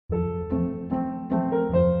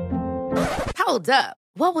Hold up.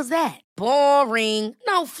 What was that? Boring.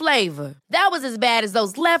 No flavor. That was as bad as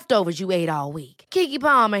those leftovers you ate all week. Keke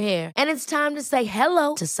Palmer here, and it's time to say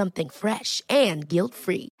hello to something fresh and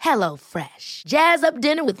guilt-free. Hello Fresh. Jazz up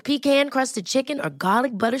dinner with pecan-crusted chicken or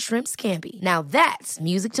garlic butter shrimp scampi. Now that's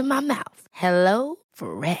music to my mouth. Hello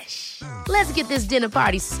Fresh. Let's get this dinner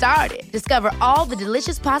party started. Discover all the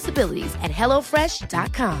delicious possibilities at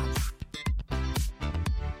hellofresh.com.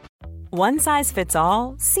 One size fits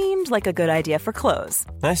all seemed like a good idea for clothes.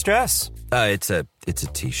 Nice dress. It's a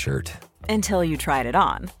t-shirt. Until you tried it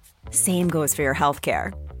on. Same goes for your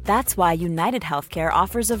healthcare. That's why United Healthcare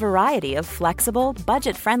offers a variety of flexible,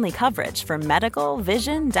 budget-friendly coverage for medical,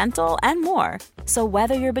 vision, dental, and more. So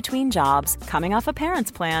whether you're between jobs, coming off a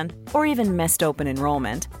parent's plan, or even missed open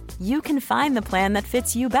enrollment, you can find the plan that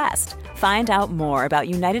fits you best. Find out more about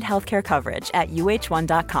United Healthcare coverage at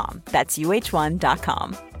uh1.com. That's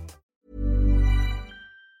uh1.com.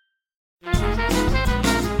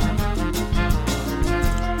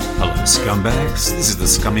 Hello, scumbags. This is the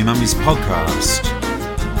Scummy Mummies podcast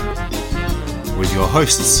with your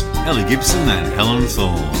hosts, Ellie Gibson and Helen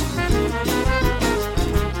Thorne.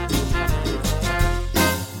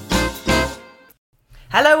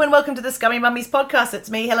 Hello and welcome to the Scummy Mummies podcast. It's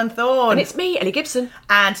me, Helen Thorne. And it's me, Ellie Gibson.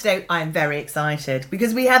 And today I'm very excited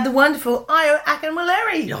because we have the wonderful Ayo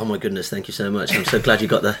Akinwolere. Oh my goodness, thank you so much. I'm so glad you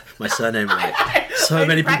got my surname right. So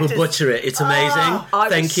many people butcher it. It's amazing. I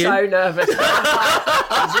was so nervous. It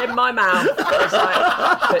was in my mouth. I was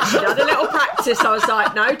like, but she had a little practice. I was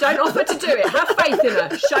like, no, don't offer to do it. Have faith in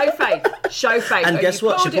her. Show faith. Show faith. And guess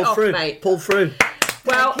what? She pulled through. Mate. Pulled through.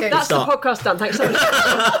 Well, that's the podcast done. Thanks so much.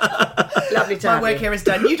 Lovely to have My work you. here is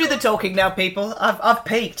done. You do the talking now, people. I've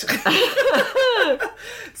peaked.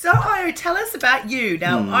 So, Ayo, tell us about you.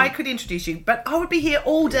 Now, I could introduce you, but I would be here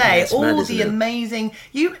all day. Yeah, it's mad, all isn't the it? amazing...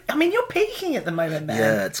 you're peaking at the moment, man.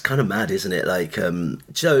 Yeah, it's kind of mad, isn't it? Like,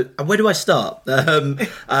 so where do I start?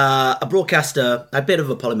 A broadcaster, a bit of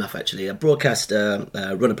a polymath actually. A broadcaster,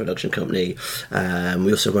 run a production company.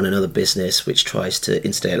 We also run another business which tries to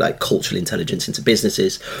instill like cultural intelligence into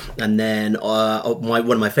businesses. And then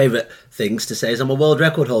one of my favourite things to say is I'm a world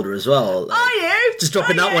record holder as well. Like, Are you? Just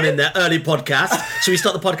dropping that one in there, early podcast. Should we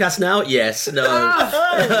start the podcast now? Yes,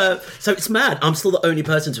 no. So it's mad. I'm still the only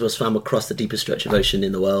person to have swam across the deepest stretch of ocean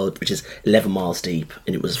in the world, which is 11 miles deep,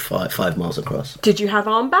 and it was 5 miles across. Did you have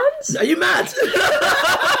armbands? Are you mad?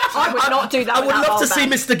 I would not do that. I would love to see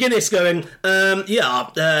Mr. Guinness going,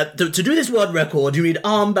 to do this world record, you need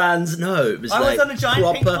armbands. No, it was I was on a giant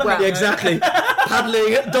pink flamingo. Yeah, exactly.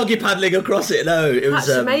 Doggy paddling across it. No, it was...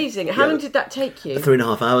 That's amazing. How long did that take you?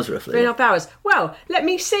 3.5 hours, roughly. 3.5 hours. Well, let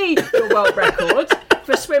me see your world record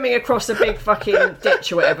for swimming across a big fucking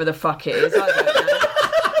ditch or whatever the fuck it is. I don't know.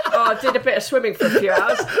 I did a bit of swimming for a few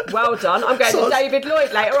hours. Well done. I'm going to David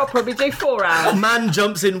Lloyd later. I'll probably do 4 hours. Man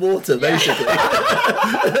jumps in water, basically.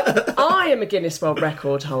 I am a Guinness World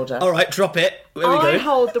Record holder. All right, drop it. There we I go.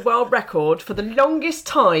 hold the world record for the longest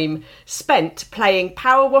time spent playing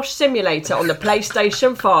Power Wash Simulator on the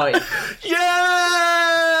PlayStation 5.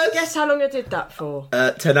 Yes! Guess how long I did that for?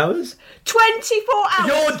 10 hours? 24 hours.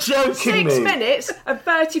 You're joking 6 me. minutes and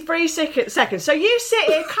 33 seconds. So you sit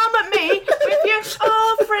here, come at me with your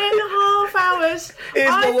 3.5 hours. Here's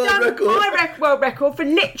my I've world done record. my world record for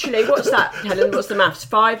literally, what's that, Helen? What's the maths?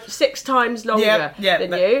 6 times longer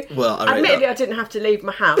than you. Well, I rate admittedly, that. I didn't have to leave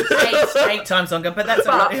my house. 8 times longer, but that's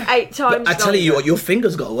all But right. 8 times I tell longer. you what, your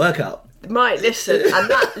fingers got to work out. Might listen,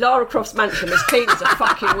 and that Lara Croft's mansion was clean as a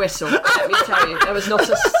fucking whistle. Let me tell you, there was not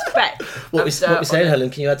a speck. What we saying, on it.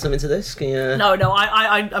 Helen? Can you add something to this? Can you? No,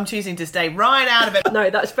 I'm choosing to stay right out of it.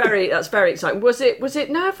 No, that's very exciting. Was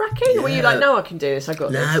it nerve wracking? Or were you like, no, I can do this? I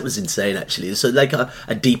got this. Nah, it was insane actually. So like a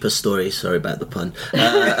deeper story. Sorry about the pun.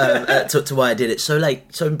 To why I did it. So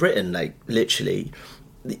in Britain, like literally,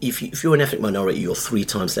 if you're an ethnic minority, you're 3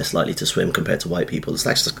 times less likely to swim compared to white people.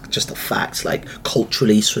 That's just a fact. Like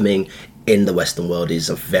culturally, swimming in the Western world is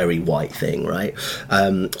a very white thing, right?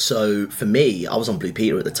 So for me, I was on Blue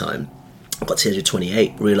Peter at the time. I got to the age of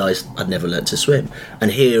 28, realised I'd never learnt to swim.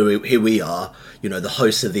 And here we are, you know, the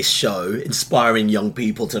hosts of this show, inspiring young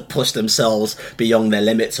people to push themselves beyond their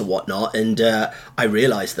limits and whatnot. And I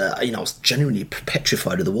realised that, you know, I was genuinely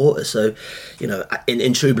petrified of the water. So, you know,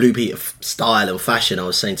 in true Blue Peter style and fashion, I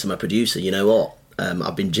was saying to my producer, you know what?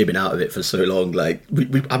 I've been jibbing out of it for so long. Like,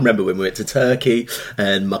 I remember when we went to Turkey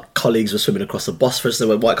and my colleagues were swimming across the Bosphorus. They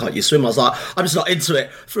went, "Why can't you swim?" I was like, "I'm just not into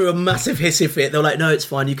it." Threw a massive hissy fit. They were like, "No, it's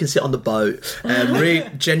fine. You can sit on the boat." Really,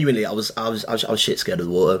 genuinely, I was shit scared of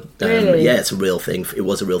the water. Really? Yeah, it's a real thing. It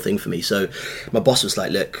was a real thing for me. So my boss was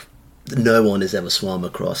like, "Look, no one has ever swum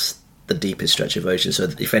across the deepest stretch of ocean. So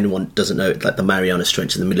if anyone doesn't know, like the Mariana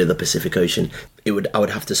Trench in the middle of the Pacific Ocean, I would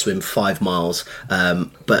have to swim 5 miles.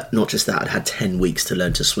 But not just that, I'd had 10 weeks to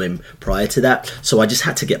learn to swim prior to that. So I just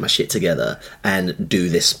had to get my shit together and do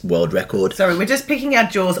this world record. Sorry, we're just picking our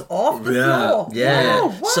jaws off the floor. Yeah.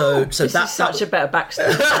 Wow. So This is such a better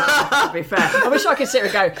backstory, to be fair. I wish I could sit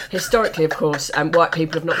here and go, historically, of course, white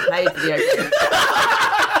people have not played for the ocean.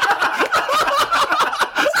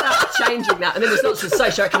 Start changing that, and then there's lots of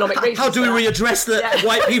socio-economic reasons. How do we readdress that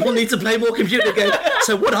white people need to play more computer games?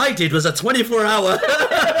 So what I did was a 24-hour...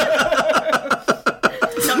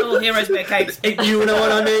 Not all heroes wear capes. You know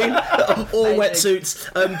what I mean? All wetsuits.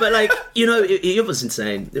 But like, you know, it was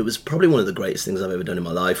insane. It was probably one of the greatest things I've ever done in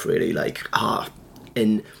my life, really. Like,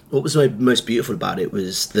 and what was most beautiful about it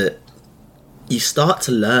was that you start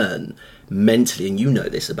to learn mentally, and you know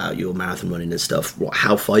this about your marathon running and stuff,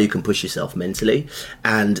 how far you can push yourself mentally.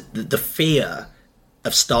 And the fear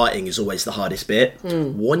of starting is always the hardest bit.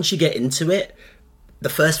 Once you get into it, the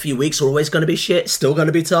first few weeks are always going to be shit, still going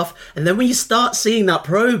to be tough. And then when you start seeing that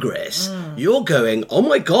progress, you're going, oh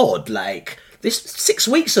my God, like this 6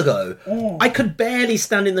 weeks ago, I could barely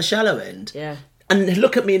stand in the shallow end. Yeah. And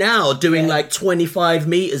look at me now doing like 25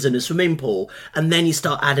 metres in a swimming pool. And then you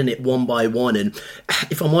start adding it one by one. And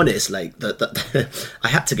if I'm honest, like I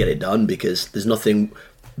had to get it done because there's nothing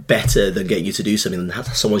better than getting you to do something than have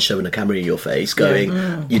someone shoving a camera in your face going,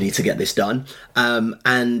 you need to get this done.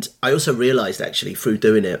 And I also realised actually through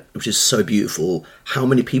doing it, which is so beautiful, how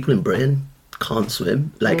many people in Britain can't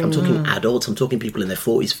swim. Like I'm talking adults, I'm talking people in their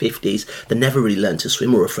 40s, 50s, they never really learned to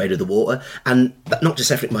swim or were afraid of the water. And not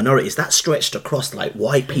just ethnic minorities, that stretched across like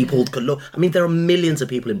white people. I mean, there are millions of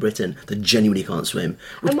people in Britain that genuinely can't swim,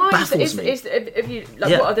 which baffles me.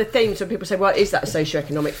 What are the themes when people say, well, is that a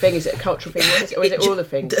socio-economic thing? Is it a cultural thing? Or is it all the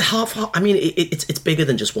things? Half. I mean, it's bigger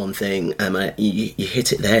than just one thing. You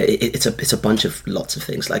hit it there. It's a bunch of lots of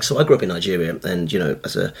things. Like, so I grew up in Nigeria, and you know,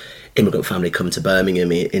 as a immigrant family come to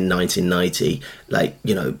Birmingham in 1990. Like,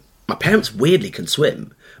 you know, my parents weirdly can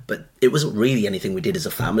swim, but it wasn't really anything we did as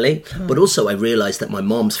a family. But also I realised that my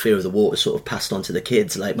mom's fear of the water sort of passed on to the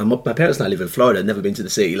kids. Like my parents now live in Florida, never been to the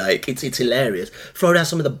sea. Like it's hilarious. Florida has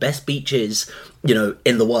some of the best beaches, you know,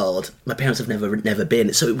 in the world. My parents have never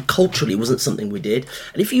been. So it culturally wasn't something we did.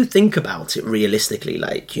 And if you think about it realistically,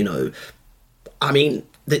 like, you know, I mean,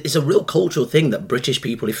 it's a real cultural thing that British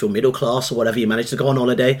people, if you're middle class or whatever, you manage to go on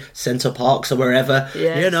holiday, Centre Parks or wherever,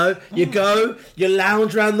 you know, you go, you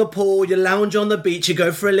lounge around the pool, you lounge on the beach, you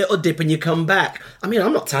go for a little dip and you come back. I mean,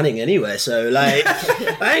 I'm not tanning anywhere, so like,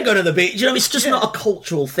 I ain't going to the beach. You know, it's just not a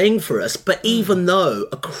cultural thing for us. But even though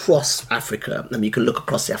across Africa, I mean, you can look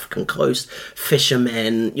across the African coast,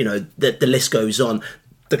 fishermen, you know, the list goes on.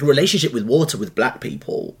 The relationship with water with black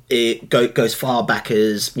people, it goes far back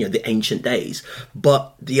as, you know, the ancient days.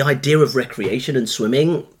 But the idea of recreation and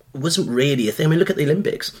swimming wasn't really a thing. I mean, look at the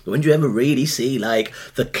Olympics. When do you ever really see, like,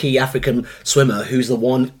 the key African swimmer who's the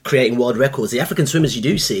one creating world records? The African swimmers you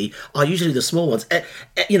do see are usually the small ones.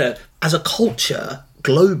 You know, as a culture,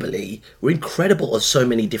 globally, we're incredible at so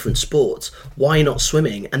many different sports. Why not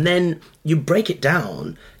swimming? And then you break it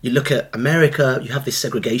down. You look at America, you have this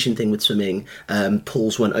segregation thing with swimming.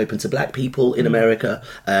 Pools weren't open to black people in America.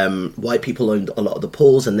 White people owned a lot of the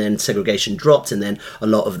pools, and then segregation dropped, and then a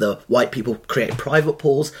lot of the white people created private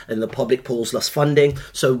pools, and the public pools lost funding.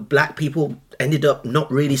 So black people ended up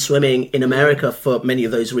not really swimming in America for many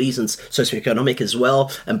of those reasons, socioeconomic as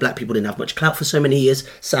well, and black people didn't have much clout for so many years.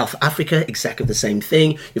 South Africa, exactly the same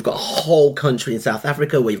thing. You've got a whole country in South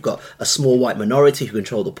Africa where you've got a small white minority who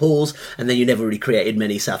control the pools, and then you never really created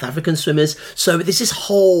many South African swimmers. So this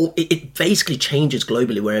whole, it basically changes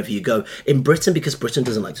globally wherever you go. In Britain, because Britain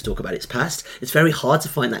doesn't like to talk about its past, it's very hard to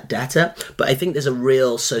find that data, but I think there's a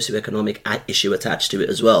real socioeconomic issue attached to it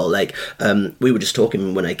as well. Like, we were just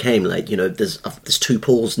talking when I came, like, you know, there's 2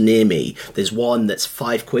 pools near me. There's one that's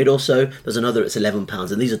 £5 or so. There's another that's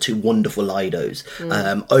 £11, and these are 2 wonderful Lidos.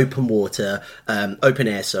 Open water, open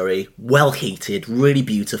air, well heated, really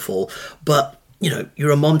beautiful. But you know, you're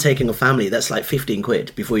a mom taking a family, that's like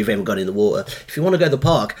 £15 before you've even got in the water. If you want to go to the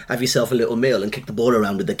park, have yourself a little meal and kick the ball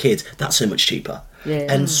around with the kids, that's so much cheaper. Yeah.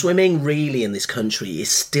 And swimming really in this country is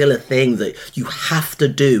still a thing that you have to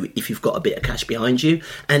do if you've got a bit of cash behind you.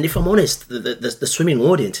 And if I'm honest, the swimming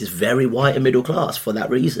audience is very white and middle class for that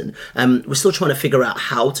reason. We're still trying to figure out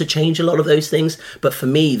how to change a lot of those things. But for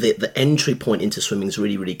me, the entry point into swimming is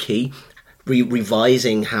really, really key.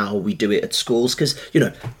 Revising how we do it at schools, because, you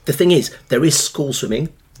know, the thing is, there is school swimming,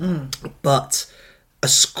 but a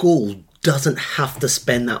school doesn't have to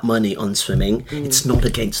spend that money on swimming. It's not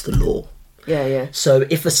against the law. Yeah. So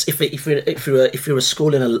if you're a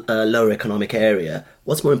school in a lower economic area,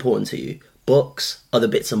 what's more important to you? Books, other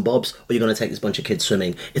bits and bobs, or you're going to take this bunch of kids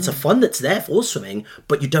swimming? It's a fund that's there for swimming,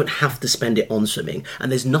 but you don't have to spend it on swimming.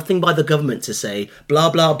 And there's nothing by the government to say, blah,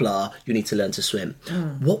 blah, blah, you need to learn to swim.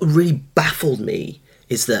 What really baffled me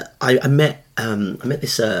is that I met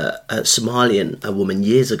this Somalian woman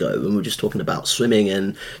years ago when we were just talking about swimming,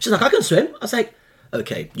 and she's like, I can swim. I was like,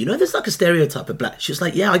 okay, there's like a stereotype of black. She was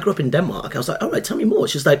like, yeah, I grew up in Denmark. I was like, all right, tell me more.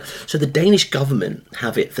 She's like, so the Danish government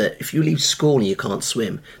have it that if you leave school and you can't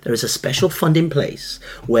swim, there is a special fund in place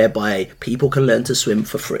whereby people can learn to swim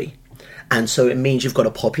for free. And so it means you've got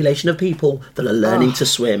a population of people that are learning to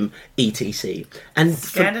swim, etc. And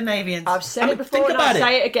Scandinavians. I've said it before and I'll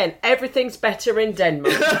say it again. Everything's better in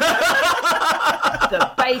Denmark.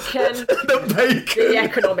 The bacon, the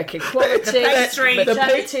economic equality, the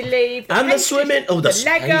maternity leave, and the swimming. Oh, the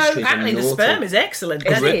Lego. Apparently, the sperm is excellent.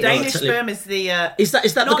 The Danish sperm is the. Is that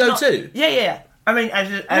the go-to? Yeah. I mean,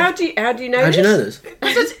 how do you know? How do you know this?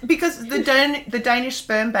 Because the Danish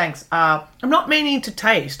sperm banks are. I'm not meaning to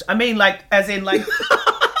taste. I mean, as in.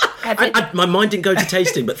 My mind didn't go to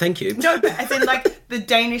tasting, but thank you. No, but as in, the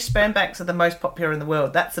Danish sperm banks are the most popular in the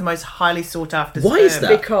world. That's the most highly sought after sperm. Why is that?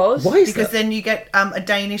 Because then you get a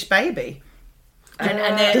Danish baby.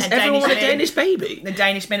 Does everyone want a Danish baby? The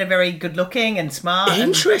Danish men are very good looking and smart.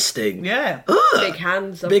 Interesting. Yeah. Big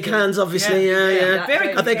hands. Big hands, obviously. Yeah.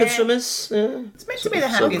 Very Are they good swimmers? Yeah. It's meant to be the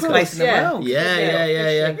happiest place in the world.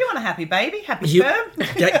 Yeah. You want a happy baby? Happy sperm?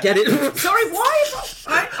 Get it? Sorry, why?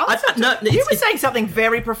 You were saying something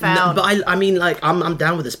very profound. No, but I mean, I'm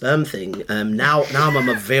down with the sperm thing. Now I'm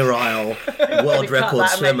a virile world record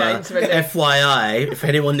swimmer. FYI, if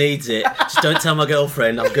anyone needs it, just don't tell my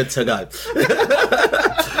girlfriend. I'm good to go.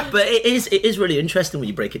 But it is really interesting when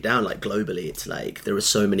you break it down. Globally, it's there are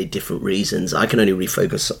so many different reasons. I can only really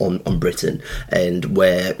focus on Britain, and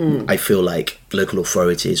where I feel like local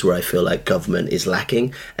authorities, where I feel like government is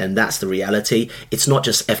lacking, and that's the reality. It's not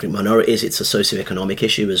just ethnic minorities; it's a socioeconomic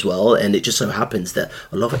issue as well. And it just so happens that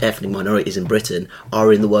a lot of ethnic minorities in Britain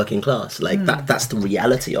are in the working class. That's the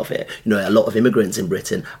reality of it. A lot of immigrants in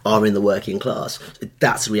Britain are in the working class.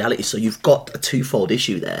 That's the reality. So you've got a twofold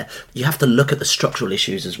issue there. You have to look at the structural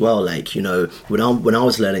issues as well. When I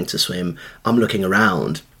was learning to swim, I'm looking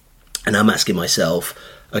around and I'm asking myself,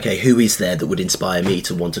 okay, who is there that would inspire me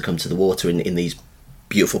to want to come to the water in these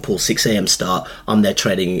beautiful pools? 6 a.m. start. I'm there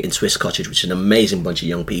training in Swiss Cottage, which is an amazing bunch of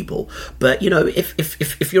young people. But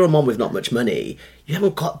if you're a mom with not much money, you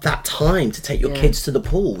haven't got that time to take your kids to the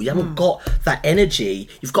pool. You haven't got that energy.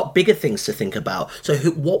 You've got bigger things to think about. So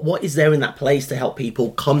what is there in that place to help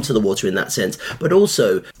people come to the water in that sense? But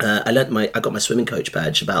also, I got my swimming coach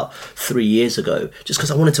badge about 3 years ago, just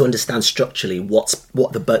because I wanted to understand structurally what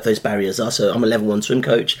those barriers are. So I'm a level 1 swim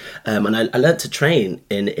coach, and I learned to train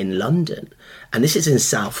in London. And this is in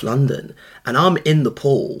South London. And I'm in the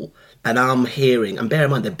pool and I'm hearing, and bear in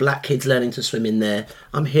mind, they're black kids learning to swim in there.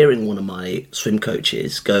 I'm hearing one of my swim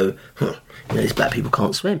coaches go, these black people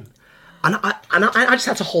can't swim. And I just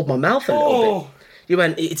had to hold my mouth a little bit. You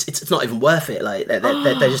went, it's not even worth it.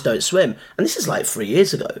 They just don't swim. And this is 3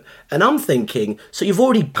 years ago. And I'm thinking, so you've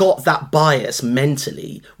already got that bias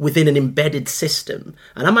mentally within an embedded system.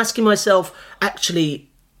 And I'm asking myself, actually,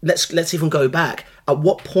 let's even go back. At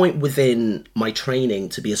what point within my training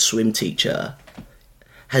to be a swim teacher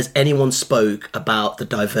has anyone spoke about the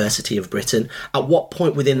diversity of Britain? At what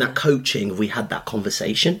point within that coaching have we had that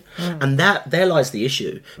conversation? And there lies the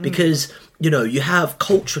issue, because you have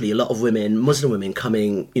culturally a lot of women, Muslim women,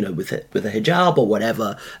 coming with a hijab or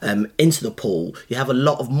whatever into the pool. You have a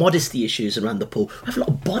lot of modesty issues around the pool. We have a lot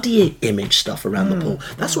of body image stuff around the pool.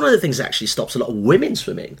 That's one of the things that actually stops a lot of women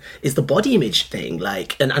swimming, is the body image thing,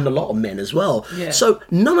 and a lot of men as well. So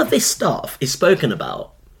none of this stuff is spoken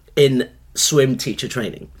about in swim teacher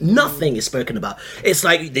training. Nothing is spoken about. It's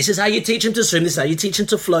this is how you teach them to swim, this is how you teach them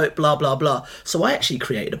to float, blah blah blah. So I actually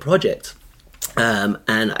created a project, and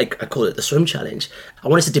I call it the Swim Challenge. I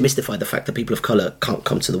wanted to demystify the fact that people of colour can't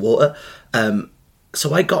come to the water.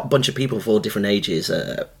 So I got a bunch of people of all different ages.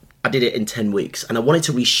 I did it in 10 weeks, and I wanted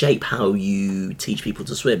to reshape how you teach people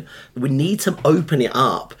to swim. We need to open it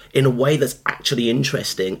up in a way that's actually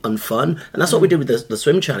interesting and fun, and that's what we did with the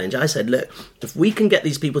Swim Challenge. I said, look, if we can get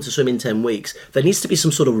these people to swim in 10 weeks, there needs to be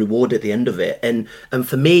some sort of reward at the end of it. And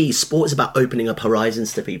for me, sport is about opening up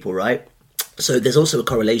horizons to people, right? So there's also a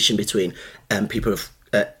correlation between people of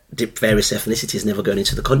various ethnicities never going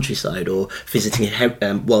into the countryside or visiting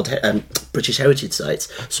British heritage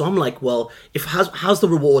sites. So I'm like, well, how's the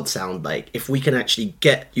reward sound like? If we can actually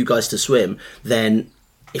get you guys to swim, then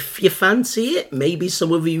if you fancy it, maybe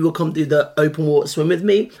some of you will come do the open water swim with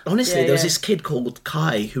me. Honestly, there was this kid called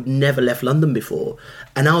Kai who never left London before.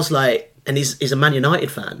 And I was like, and he's a Man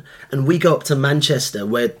United fan. And we go up to Manchester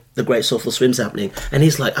where the Great Southwell Swim's happening. And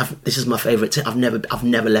he's like, this is my favourite team. I've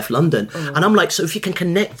never left London. And I'm like, so if you can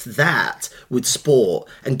connect that with sport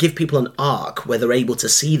and give people an arc where they're able to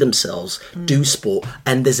see themselves do sport,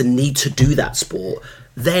 and there's a need to do that sport,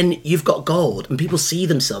 then you've got gold. And people see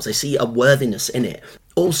themselves. They see a worthiness in it.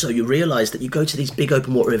 Also, you realise that you go to these big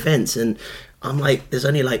open water events and I'm like, there's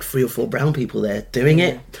only like 3 or 4 brown people there doing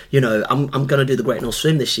it. You know, I'm going to do the Great North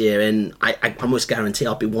Swim this year, and I almost guarantee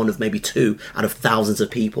I'll be one of maybe 2 out of thousands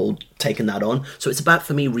of people taking that on. So it's about,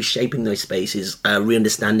 for me, reshaping those spaces,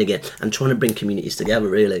 re-understanding it, and trying to bring communities together,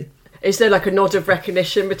 really. Is there like a nod of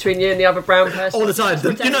recognition between you and the other brown person? All the time.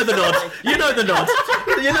 You know the nod. You know the nod.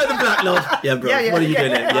 You know the black nod. Yeah, bro. What are you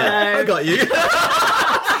doing here? Yeah, I got you.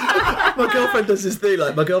 My girlfriend does this thing,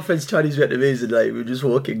 like, my girlfriend's Chinese Vietnamese, and like, we were just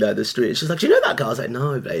walking down the street, and she's like, do you know that guy? I was like,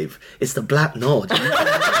 no, babe, it's the black nod.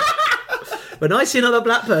 When I see another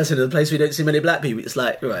black person in a place we don't see many black people, it's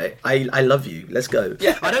like, right, I love you, let's go.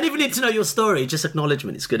 Yeah. I don't even need to know your story, just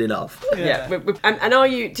acknowledgement, it's good enough. Yeah. And are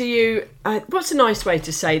you, do you, what's a nice way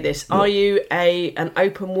to say this? Are you an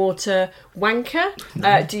open water wanker? No.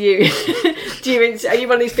 Are you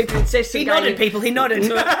one of these people who insist on He nodded, people, he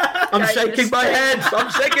nodded. I'm shaking my head.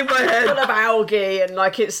 Full of algae, and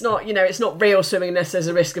like, it's not, you know, it's not real swimming unless there's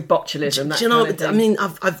a risk of botulism. Do you know, I mean,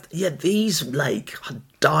 these, like,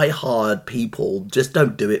 die-hard people just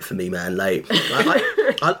don't do it for me, man. Like,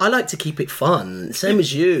 I like to keep it fun, same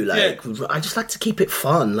as you. Like, I just like to keep it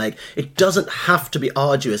fun. Like, it doesn't have to be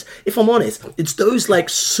arduous. If I'm honest, it's those like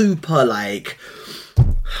super like,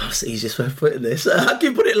 what's the easiest way of putting this? I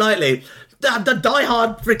can put it lightly. The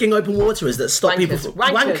die-hard freaking open waterers that stop people from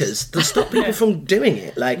wankers that stop people from doing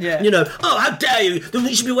it. Like, you know, oh, how dare you?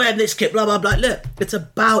 You should be wearing this kit, blah, blah, blah. Look, it's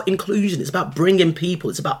about inclusion. It's about bringing people.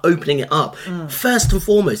 It's about opening it up. First and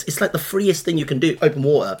foremost, it's like the freest thing you can do, open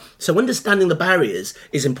water. So understanding the barriers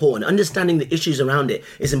is important. Understanding the issues around it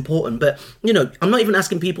is important. But, you know, I'm not even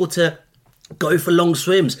asking people to go for long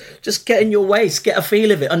swims. Just get in your waist, get a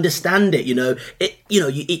feel of it, understand it. You know,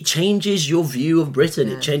 it changes your view of Britain.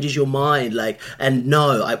 It changes your mind. Like, and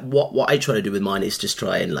no, what I try to do with mine is just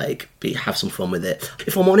try and like have some fun with it.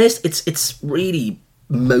 If I'm honest, it's really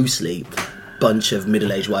mostly a bunch of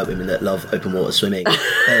middle-aged white women that love open water swimming,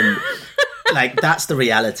 and like that's the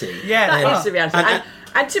reality. Yeah, that is the reality.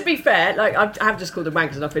 And to be fair, like, I have just called them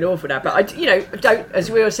wankers and I feel awful now, but don't,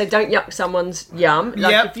 as we always say, don't yuck someone's yum.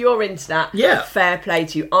 Like, if you're into that, fair play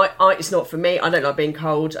to you. It's not for me. I don't like being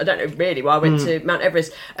cold. I don't know really why I went to Mount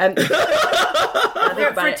Everest.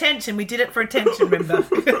 For attention, we did it for attention, remember?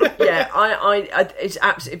 It's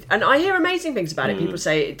absolutely, and I hear amazing things about it. People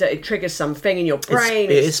say it triggers something in your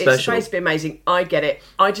brain. It's special. It's supposed to be amazing. I get it.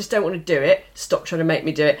 I just don't want to do it. Stop trying to make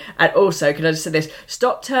me do it. And also, can I just say this?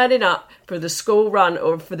 Stop turning up for the school run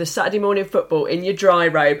or for the Saturday morning football in your dry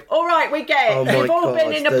robe. All right, we get it. Oh You've all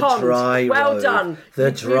been in the pond. Well done.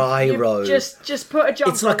 The dry robe. Just put a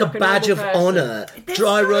jumper. It's like a badge of honour.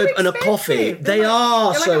 Dry robe and a coffee. They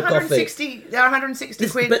are so coffee. They're 160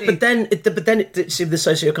 quid. But then see the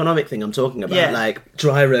socioeconomic thing I'm talking about. Like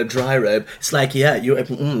dry robe. It's like you're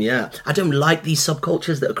I don't like these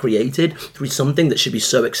subcultures that are created through something that should be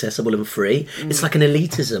so accessible and free. It's like an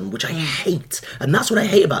elitism, which I hate, and that's what I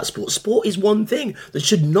hate about sport. Sport is one thing that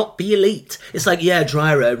should not be elite. It's like,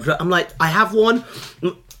 dry robe. I'm like, I have one.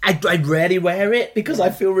 I rarely wear it because I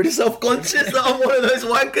feel really self-conscious that I'm one of those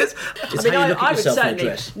wankers. I would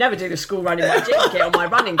certainly never do the school run in my gym gear or my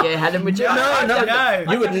running gear, Helen, would you? No.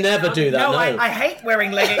 You would never do that, no. I hate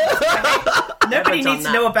wearing leggings. Nobody needs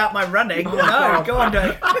to know about my running. No, go on,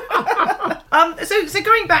 Dave. So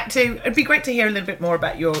going back to, it'd be great to hear a little bit more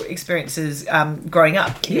about your experiences growing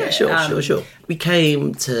up. Yeah, sure. We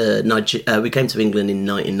came to England in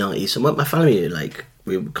 1990. So my family, like,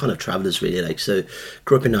 we were kind of travellers really. Like, so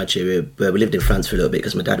grew up in Nigeria, but we lived in France for a little bit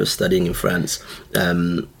because my dad was studying in France,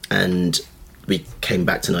 and we came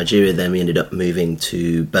back to Nigeria. Then we ended up moving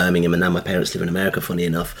to Birmingham, and now my parents live in America. Funny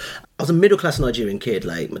enough, I was a middle-class Nigerian kid.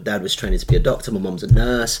 Like, my dad was training to be a doctor, my mum's a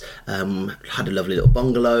nurse, had a lovely little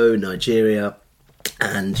bungalow in Nigeria,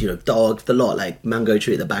 and, you know, dog, the lot, like mango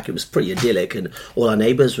tree at the back. It was pretty idyllic, and all our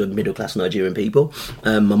neighbours were middle-class Nigerian people.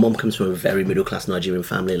 My mum comes from a very middle-class Nigerian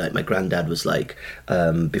family. Like, my granddad was like,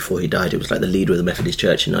 before he died, it was like the leader of the Methodist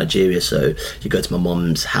Church in Nigeria. So you go to my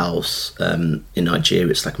mum's house in Nigeria,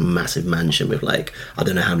 it's like a massive mansion with, like, I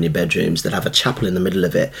don't know how many bedrooms. They'd have a chapel in the middle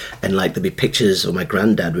of it, and, like, there'd be pictures of my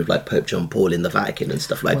granddad with, like, Pope John Paul in the Vatican and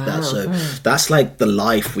stuff like that. So that's, like, the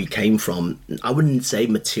life we came from. I wouldn't say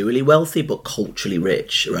materially wealthy, but culturally naturally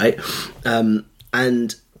rich, right?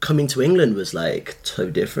 And coming to England was like so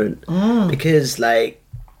different because like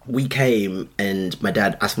we came and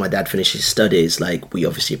after my dad finished his studies, like we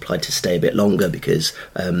obviously applied to stay a bit longer because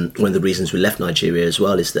one of the reasons we left Nigeria as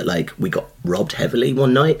well is that like we got robbed heavily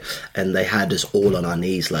one night and they had us all on our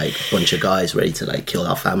knees, like a bunch of guys ready to like kill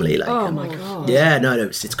our family. Like, oh my God. Yeah, no,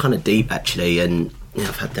 it's kind of deep actually, and you know,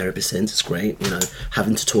 I've had therapy since. It's great, you know,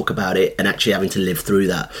 having to talk about it and actually having to live through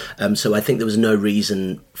that. So I think there was no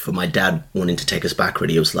reason for my dad wanting to take us back,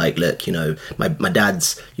 really. It was like, look, you know, my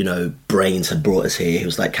dad's, you know, brains had brought us here. He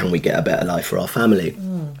was like, can we get a better life for our family?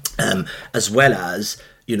 As well as,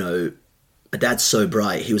 you know, my dad's so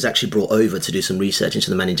bright, he was actually brought over to do some research into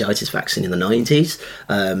the meningitis vaccine in the 90s.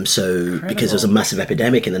 Because there was a massive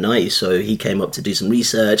epidemic in the 90s, so he came up to do some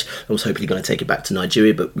research and was hopefully going to take it back to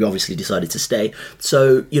Nigeria, but we obviously decided to stay.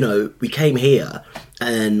 So, you know, we came here,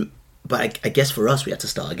 but I guess for us, we had to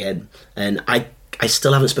start again. And I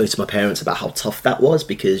still haven't spoken to my parents about how tough that was,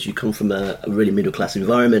 because you come from a really middle-class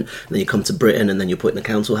environment, and then you come to Britain, and then you're put in a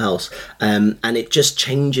council house. And it just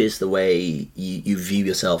changes the way you view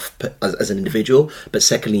yourself as an individual. But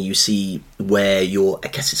secondly, you see where I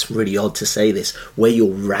guess it's really odd to say this, where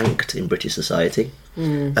you're ranked in British society.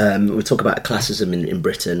 We talk about classism in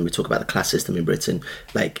Britain, we talk about the class system in Britain.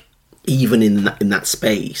 Like, even in that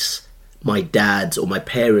space, my dad's or my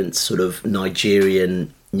parents' sort of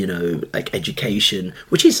Nigerian, you know, like education,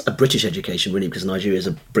 which is a British education really, because Nigeria is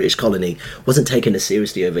a British colony, wasn't taken as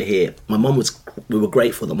seriously over here. We were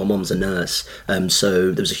grateful that my mum's a nurse,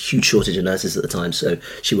 so there was a huge shortage of nurses at the time, so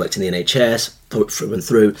she worked in the NHS through and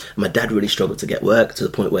through. And my dad really struggled to get work, to the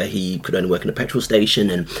point where he could only work in a petrol station.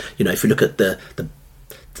 And you know, if you look at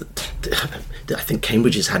I think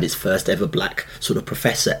Cambridge has had its first ever black sort of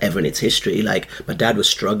professor ever in its history. Like, my dad was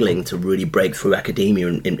struggling to really break through academia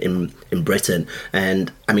in Britain. And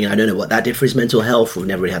I mean, I don't know what that did for his mental health. We've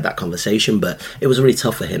never really had that conversation, but it was really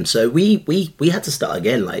tough for him. So we had to start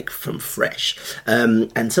again, like from fresh.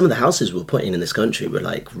 And some of the houses we were putting in this country were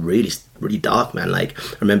like really, really dark, man. Like,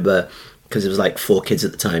 I remember, because it was like 4 kids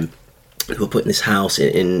at the time, we were putting this house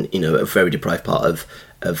in you know, a very deprived part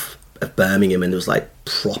of Birmingham, and there was like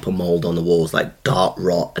proper mold on the walls, like dark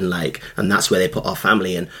rot, and that's where they put our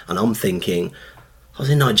family in. And I'm thinking, I was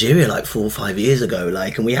in Nigeria like 4 or 5 years ago,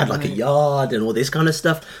 like, and we had like a yard and all this kind of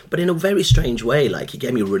stuff, but in a very strange way. Like, he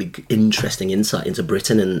gave me a really interesting insight into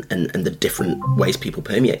Britain and the different ways people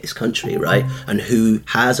permeate this country, right? And who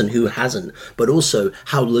has and who hasn't, but also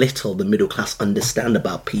how little the middle class understand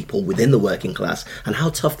about people within the working class, and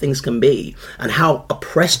how tough things can be, and how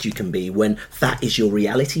oppressed you can be when that is your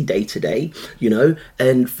reality day to day, you know?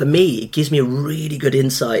 And for me, it gives me a really good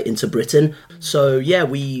insight into Britain. So yeah,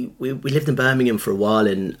 we lived in Birmingham for a while,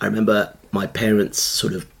 and I remember my parents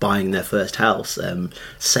sort of buying their first house,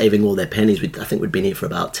 saving all their pennies. I think we'd been here for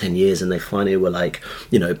about 10 years, and they finally were like,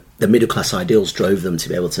 you know, the middle class ideals drove them to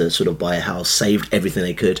be able to sort of buy a house, saved everything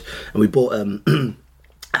they could. And we bought a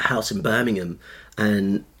house in Birmingham,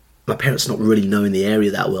 and my parents, not really knowing the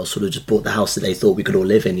area that well, sort of just bought the house that they thought we could all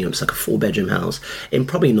live in. You know, it's like a 4-bedroom house in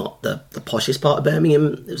probably not the poshest part of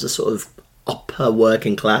Birmingham. It was a sort of upper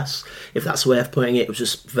working class, if that's the way of putting it. It was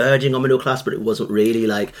just verging on middle class, but it wasn't really.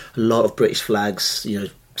 Like, a lot of British flags, you know,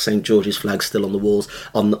 St George's flags still on the walls,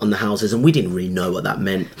 on the houses, and we didn't really know what that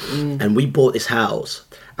meant. And we bought this house,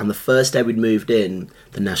 and the first day we'd moved in,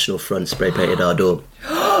 the National Front spray painted our door.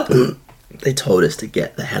 They told us to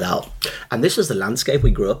get the hell out. And this was the landscape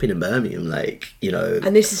we grew up in Birmingham, like, you know.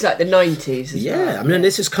 And this is like the 90s as well. I mean,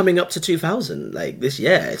 this is coming up to 2000. Like, this,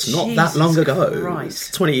 it's not that long ago. Christ.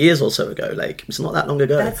 It's 20 years or so ago. Like, it's not that long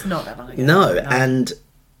ago. That's not that long ago. No, and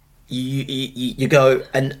you go,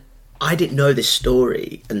 and I didn't know this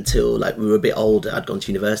story until like we were a bit older. I'd gone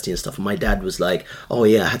to university and stuff, and my dad was like, "Oh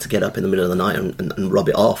yeah, I had to get up in the middle of the night and rub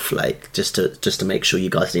it off, like just to make sure you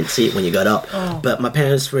guys didn't see it when you got up." But my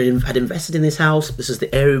parents had invested in this house. This is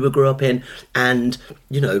the area we grew up in, and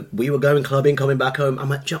you know, we were going clubbing, coming back home. I'm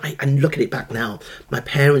like, and look at it back now. My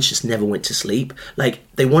parents just never went to sleep. Like,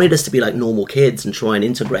 they wanted us to be like normal kids and try and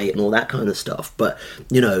integrate and all that kind of stuff. But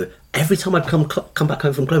you know, every time I'd come back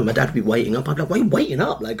home from clubbing, my dad would be waiting up. I'd be like, "Why are you waiting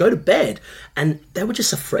up? Like, go to bed." And they were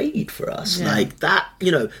just afraid for us. Like that,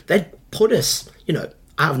 you know, they'd put us, you know,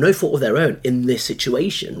 out of no fault of their own in this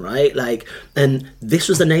situation, right? Like, and this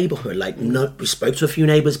was the neighbourhood. Like, no, we spoke to a few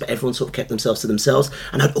neighbours, but everyone sort of kept themselves to themselves.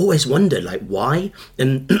 And I'd always wondered, like, why?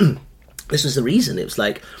 And this was the reason. It was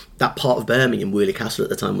like that part of Birmingham, Wheeler Castle at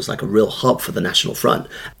the time, was like a real hub for the National Front.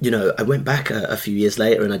 You know, I went back a few years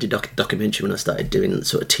later and I did documentary when I started doing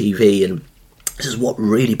sort of TV, and this is what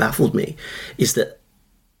really baffled me, is that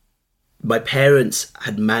my parents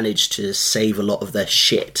had managed to save a lot of their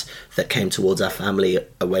shit that came towards our family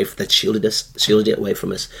away, that shielded it away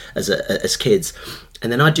from us as kids.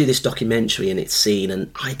 And then I do this documentary and it's seen,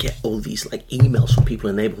 and I get all these like emails from people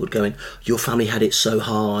in the neighbourhood going, your family had it so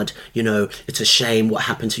hard, you know, it's a shame what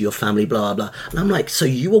happened to your family, blah, blah. And I'm like, so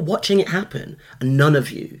you were watching it happen, and none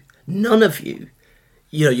of you,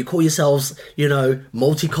 you know, you call yourselves, you know,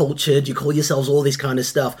 multicultural, you call yourselves all this kind of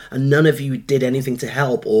stuff, and none of you did anything to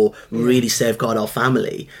help or really safeguard our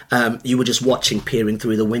family. You were just watching, peering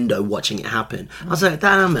through the window, watching it happen. I was like,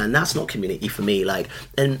 damn, man, that's not community for me. Like,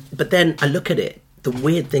 but then I look at it. The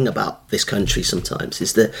weird thing about this country sometimes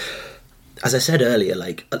is that, as I said earlier,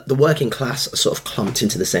 like the working class are sort of clumped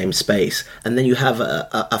into the same space, and then you have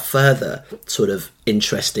a further sort of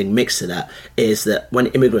interesting mix to that is that when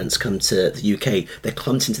immigrants come to the UK, they're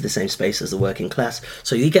clumped into the same space as the working class.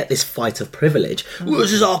 So you get this fight of privilege. Well,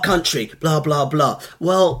 this is our country, blah, blah, blah.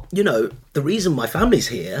 Well, you know, the reason my family's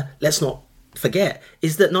here, let's not forget,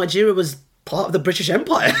 is that Nigeria was part of the British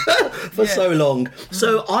Empire for so long.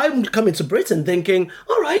 So I'm coming to Britain thinking,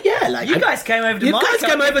 all right, yeah, like you guys came over to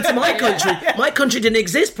my country. My country didn't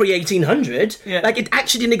exist pre-1800. Yeah. Like, it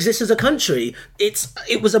actually didn't exist as a country.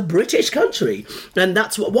 It was a British country, and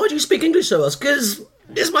that's what. Why do you speak English so well? Because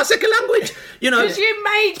it's my second language, you know. Because you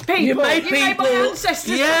made people. You made my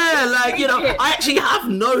ancestors. Yeah, like, you know, I actually have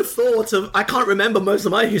no thought of. I can't remember most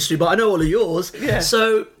of my history, but I know all of yours. Yeah.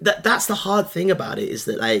 So that's the hard thing about it, is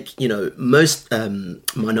that, like, you know, most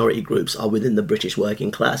minority groups are within the British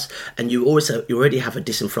working class, and you already have a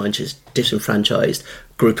disenfranchised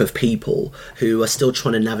group of people who are still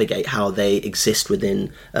trying to navigate how they exist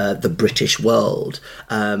within the British world.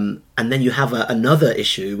 And then you have another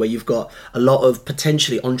issue where you've got a lot of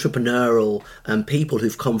potentially entrepreneurial people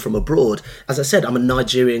who've come from abroad. As I said, I'm a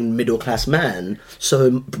Nigerian middle-class man,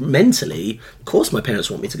 so mentally, of course my parents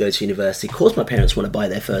want me to go to university, of course my parents want to buy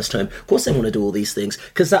their first home, of course they want to do all these things,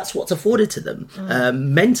 because that's what's afforded to them.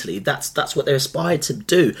 Mentally, that's what they're aspired to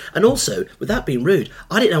do. And also, without being rude,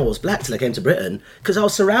 I didn't know I was black till I came to Britain, because I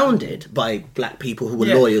was surrounded by black people who were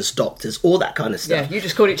lawyers, doctors, all that kind of stuff. Yeah, you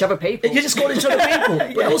just called each other people.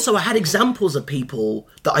 But also I had examples of people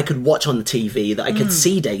that I could watch on the TV, that I could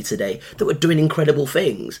see day to day, that were doing incredible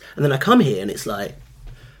things. And then I come here and it's like,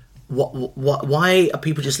 why are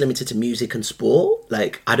people just limited to music and sport?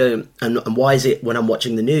 Like, I don't, and why is it when I'm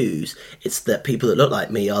watching the news, it's that people that look like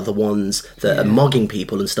me are the ones that are mugging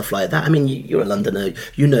people and stuff like that? I mean, you're a Londoner,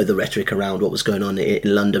 you know the rhetoric around what was going on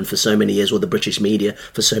in London for so many years, or the British media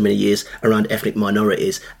for so many years around ethnic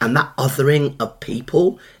minorities, and that othering of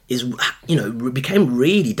people is, you know, became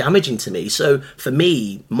really damaging to me. So for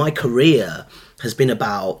me, my career has been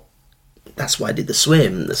about, that's why I did The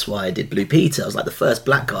Swim, that's why I did Blue Peter. I was like the first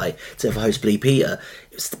black guy to ever host Blue Peter.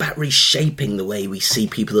 It's about reshaping the way we see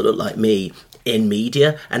people that look like me in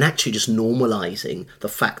media, and actually just normalising the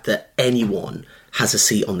fact that anyone has a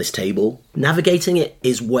seat on this table. Navigating it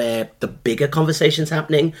is where the bigger conversation's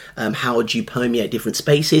happening. How do you permeate different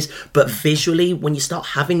spaces? But visually, when you start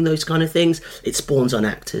having those kind of things, it spawns on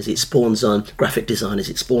actors, it spawns on graphic designers,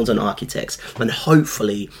 it spawns on architects, and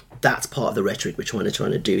hopefully that's part of the rhetoric we're trying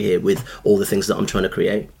to do here with all the things that I'm trying to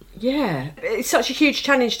create. Yeah, it's such a huge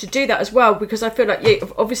challenge to do that as well, because I feel like,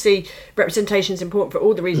 obviously representation is important for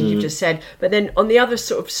all the reasons you've just said, but then on the other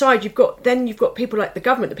sort of side, you've got people like the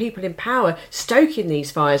government, the people in power, stoking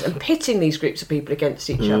these fires and pitting these groups of people against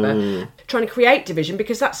each other, trying to create division,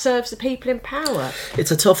 because that serves the people in power.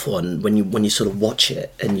 It's a tough one when you sort of watch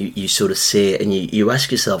it and you sort of see it and you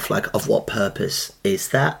ask yourself, like, of what purpose is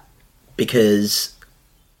that? Because,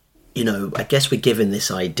 you know, I guess we're given this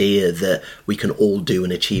idea that we can all do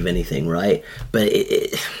and achieve anything, right? But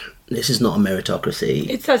this is not a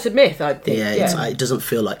meritocracy. That's a myth, I think. Yeah. It doesn't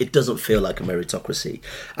feel like a meritocracy.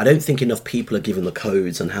 I don't think enough people are given the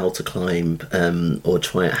codes on how to climb or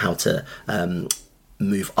try how to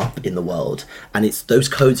move up in the world, and those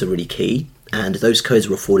codes are really key. And those codes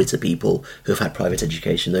are afforded to people who have had private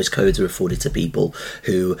education. Those codes are afforded to people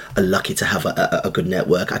who are lucky to have a good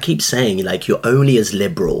network. I keep saying, like, you're only as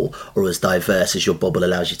liberal or as diverse as your bubble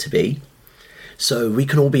allows you to be. So we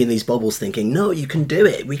can all be in these bubbles thinking, no, you can do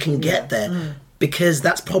it. We can get there. Because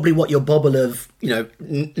that's probably what your bubble of, you know,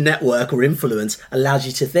 network or influence allows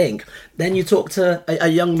you to think. Then you talk to a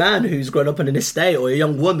young man who's grown up in an estate, or a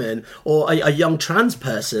young woman, or a young trans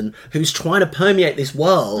person who's trying to permeate this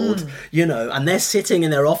world, you know, and they're sitting in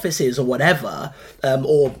their offices or whatever,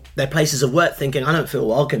 or their places of work thinking, I don't feel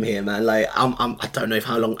welcome here, man. Like, I don't know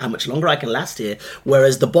how much longer I can last here.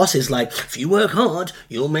 Whereas the boss is like, if you work hard,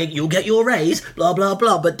 you'll get your raise, blah, blah,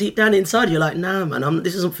 blah. But deep down inside, you're like, nah, man,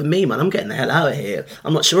 this isn't for me, man. I'm getting the hell out of here.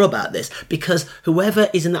 I'm not sure about this, because whoever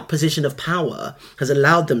is in that position of power has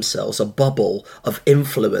allowed themselves a bubble of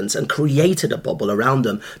influence and created a bubble around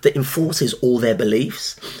them that enforces all their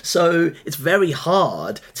beliefs. So it's very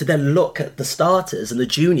hard to then look at the starters and the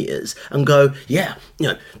juniors and go, yeah,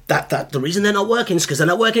 that the reason they're not working is because they're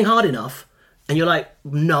not working hard enough. And you're like,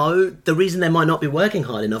 no, the reason they might not be working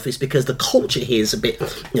hard enough is because the culture here is a bit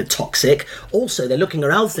toxic. Also, they're looking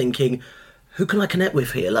around thinking, who can I connect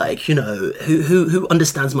with here? Like, who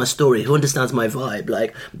understands my story? Who understands my vibe?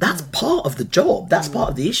 Like, that's part of the job. That's part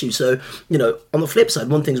of the issue. So, on the flip side,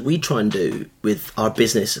 one of the things we try and do with our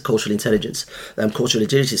business, cultural intelligence, cultural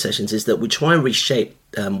agility sessions, is that we try and reshape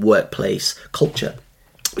workplace culture.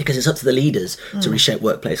 Because it's up to the leaders to reshape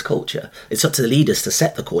workplace culture. It's up to the leaders to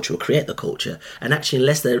set the culture or create the culture. And actually,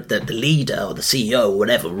 unless the leader or the CEO or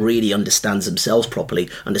whatever really understands themselves properly,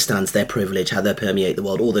 understands their privilege, how they permeate the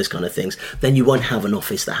world, all those kind of things, then you won't have an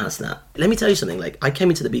office that has that. Let me tell you something. Like, I came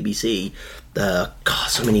into the BBC,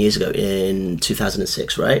 so many years ago, in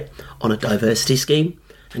 2006, right? On a diversity scheme.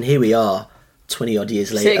 And here we are. 20 odd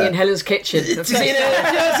years later, sitting in Helen's kitchen. Sitting in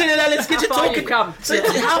Helen's kitchen talking.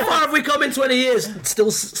 How far have we come in 20 years?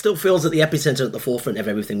 Still feels at the epicenter, at the forefront of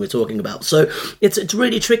everything we're talking about. So it's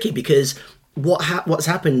really tricky, because what's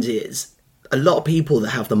happened is a lot of people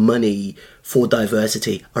that have the money for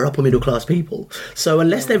diversity are upper middle class people. So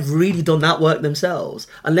unless they've really done that work themselves,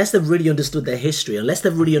 unless they've really understood their history, unless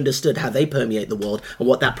they've really understood how they permeate the world and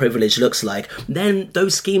what that privilege looks like, then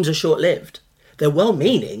those schemes are short-lived. They're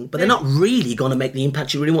well-meaning, but they're not really going to make the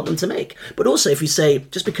impact you really want them to make. But also, if you say,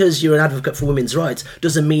 just because you're an advocate for women's rights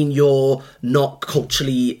doesn't mean you're not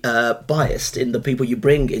culturally biased in the people you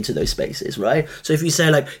bring into those spaces, right? So if you say,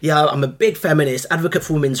 like, yeah, I'm a big feminist, advocate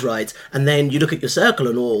for women's rights, and then you look at your circle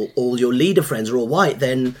and all your leader friends are all white,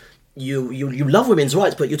 then you love women's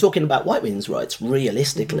rights, but you're talking about white women's rights,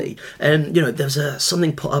 realistically. And, there's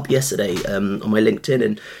something put up yesterday on my LinkedIn,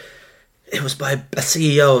 and it was by a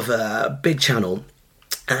CEO of a big channel,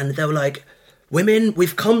 and they were like, women,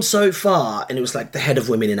 we've come so far, and it was like the head of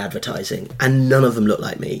women in advertising, and none of them look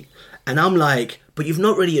like me. And I'm like, but you've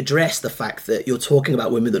not really addressed the fact that you're talking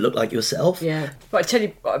about women that look like yourself. Yeah, but I tell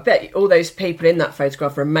you, I bet all those people in that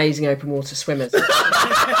photograph are amazing open water swimmers.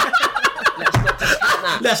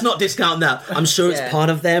 Let's not discount that. I'm sure it's part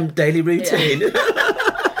of their daily routine.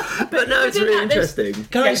 But no, it's really interesting.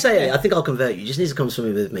 Can I say it? I think I'll convert you. You just need to come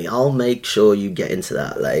swimming with me. I'll make sure you get into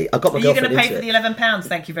that. Like, I got my girlfriend into it. Are you going to pay for the £11?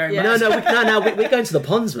 Thank you very much. No, we're going to the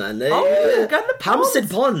ponds, man. Go to the ponds. Hampstead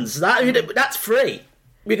Ponds. That's free.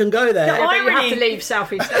 We can go there. Yeah, but you have to leave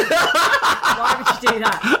South East Asia. Why would you do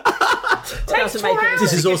that?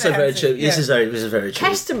 This is also very true. This is very true.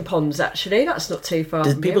 Keston Ponds, actually, that's not too far.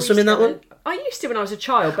 Did people swim in that one? I used to when I was a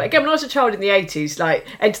child, but again, when I was a child in the 80s, like,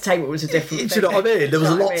 entertainment was a different thing. Do you know what I mean? There was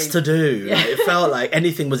lots to do. Yeah. It felt like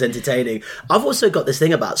anything was entertaining. I've also got this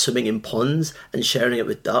thing about swimming in ponds and sharing it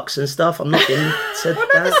with ducks and stuff. I'm not into that. What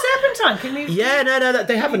about the serpentine? Can you? Yeah, no.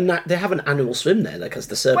 They have an annual swim there, because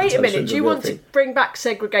the serpentine. Wait a minute. Do you want to bring back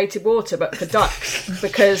segregated water, but for ducks?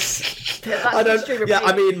 Because that's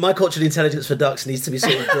I mean, my cultural intelligence for ducks needs to be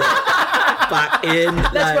sort of brought back in.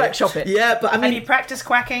 Let's workshop it. Yeah, but I mean, and you practice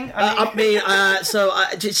quacking.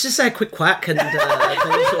 Just say a quick quack, and they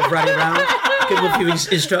sort of run around, give them a few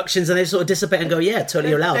instructions, and they sort of dissipate and go, yeah,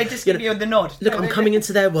 totally allowed. They just give you the nod. Look, I'm coming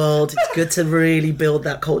into their world. It's good to really build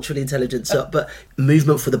that cultural intelligence up, but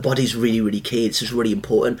movement for the body is really, really key. It's just really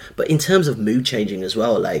important. But in terms of mood changing as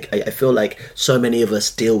well, like, I feel like so many of us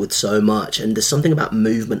deal with so much, and there's something about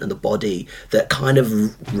movement and the body that kind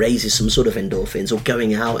of raises some sort of endorphins, or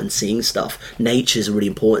going out and seeing stuff. Nature is really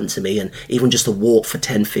important to me, and even just a walk for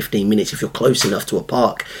 10-15 minutes, if you're close enough to a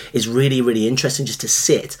park, is really, really interesting, just to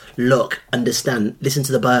sit, look, understand, listen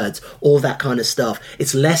to the birds, all that kind of stuff.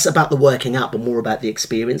 It's less about the working out, but more about the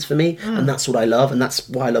experience for me, and that's what I love, and that's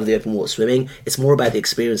why I love the open water swimming. It's more about the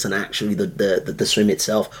experience than actually the swim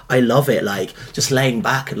itself. I love it, like, just laying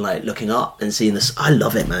back and, like, looking up and seeing this. I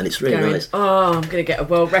love it, man. It's really nice. Oh, I'm going to get a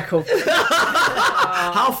world record.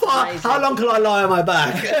 How long can I lie on my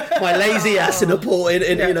back? My lazy ass in a pool in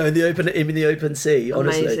the open sea.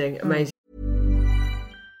 Honestly, amazing.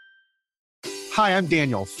 Hi, I'm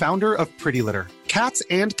Daniel, founder of Pretty Litter. Cats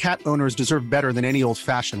and cat owners deserve better than any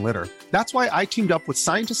old-fashioned litter. That's why I teamed up with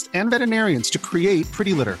scientists and veterinarians to create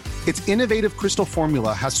Pretty Litter. Its innovative crystal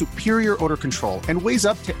formula has superior odor control and weighs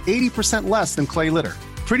up to 80% less than clay litter.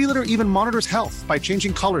 Pretty Litter even monitors health by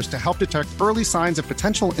changing colors to help detect early signs of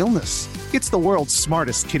potential illness. It's the world's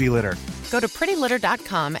smartest kitty litter. Go to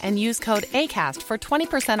prettylitter.com and use code ACAST for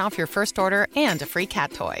 20% off your first order and a free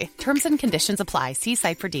cat toy. Terms and conditions apply. See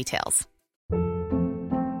site for details.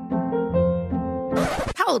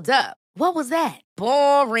 Hold up. What was that?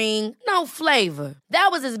 Boring. No flavor. That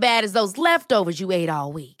was as bad as those leftovers you ate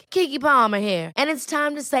all week. Keke Palmer here, and it's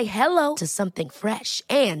time to say hello to something fresh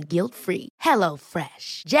and guilt-free. Hello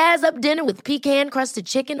Fresh. Jazz up dinner with pecan-crusted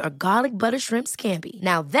chicken or garlic butter shrimp scampi.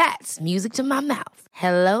 Now that's music to my mouth.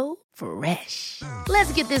 Hello Fresh.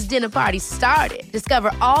 Let's get this dinner party started.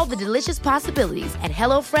 Discover all the delicious possibilities at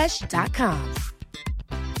hellofresh.com.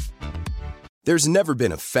 There's never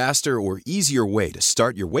been a faster or easier way to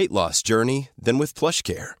start your weight loss journey than with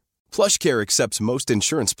PlushCare. PlushCare accepts most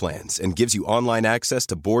insurance plans and gives you online access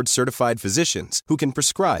to board-certified physicians who can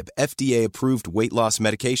prescribe FDA-approved weight loss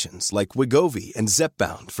medications like Wegovy and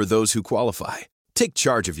Zepbound for those who qualify. Take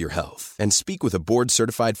charge of your health and speak with a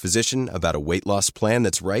board-certified physician about a weight loss plan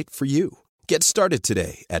that's right for you. Get started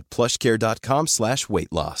today at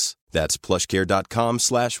plushcare.com/weight loss. That's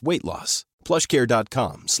plushcare.com/weight loss.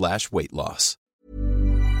 plushcare.com/weight loss.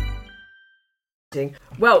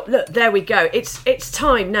 Well, look, there we go. It's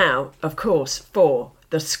time now, of course, for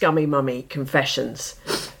the Scummy Mummy confessions.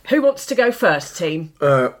 Who wants to go first, team?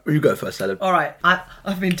 You go first, Ellen. All right,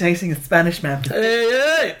 I've been dating a Spanish man.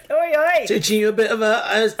 Hey! Oi, oi! Teaching you a bit of a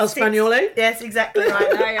Espanole? Yes, exactly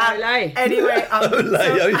right. Anyway,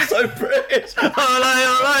 Ole, you're so British.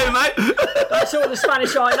 Ole, mate. That's all the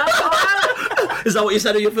Spanish I know. Is that what you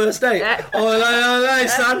said on your first date? Yeah. Ole,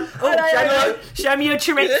 son. Show me your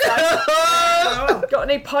chorizo. Got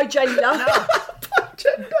any pajela?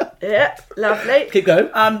 Yeah, lovely. Keep going.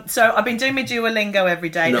 So I've been doing my Duolingo every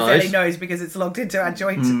day. Nice. As Ellie knows because it's logged into our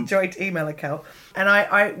joint email account. And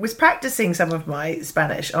I was practicing some of my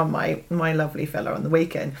Spanish on my lovely fella on the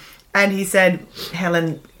weekend. And he said,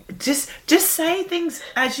 Helen, just say things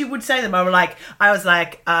as you would say them. I was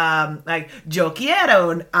like, yo quiero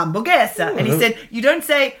un hamburguesa. And he said, you don't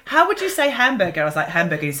say, how would you say hamburger? I was like,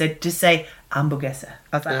 hamburger. He said, just say hamburguesa.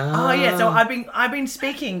 I was like, oh yeah. So I've been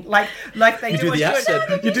speaking like they do the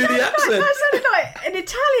accent. You do the accent. That sounded like an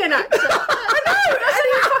Italian accent. I know.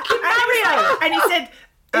 That's fucking Mario. And he said,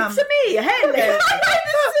 it's me, Helen. And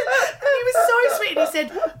he was so sweet. He said,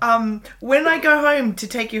 when I go home to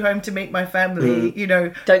take you home to meet my family,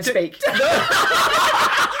 Don't speak.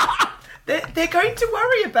 They're going to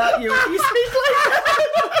worry about you if you speak like that.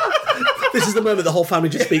 This is the moment the whole family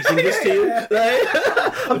just speaks English to you.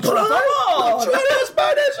 I'm trying my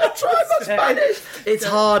Spanish. It's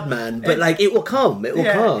hard, man, but it will come. It will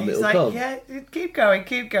come. It will come. Yeah, keep going.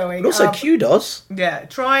 And also, kudos. Yeah,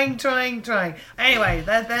 trying. Anyway,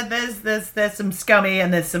 there's some scummy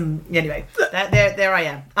and there's some. Anyway, there I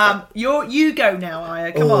am. You go now,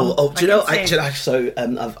 Ayo. Come on. Oh, do you know?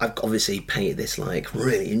 I've obviously painted this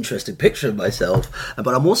really interesting picture of myself,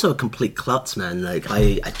 but I'm also a complete klutz, man.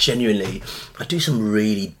 I genuinely, I do some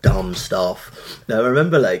really dumb stuff. Now, I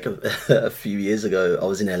remember a few years ago, I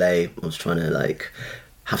was in LA. I was trying to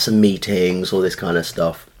have some meetings, all this kind of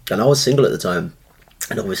stuff, and I was single at the time,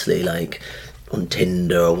 and obviously on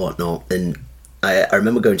Tinder or whatnot. And I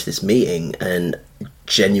remember going to this meeting, and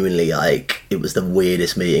genuinely it was the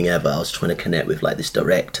weirdest meeting ever. I was trying to connect with this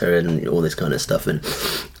director and all this kind of stuff, and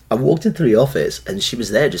I walked into the office and she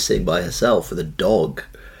was there just sitting by herself with a dog.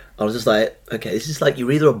 I was just like, okay, this is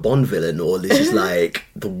you're either a Bond villain or this is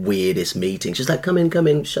the weirdest meeting. She's like, come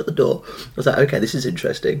in, shut the door. I was like, okay, this is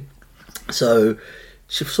interesting. So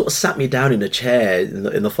she sort of sat me down in a chair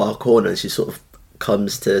in the far corner, and she sort of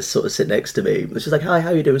comes to sort of sit next to me. She's like, hi, how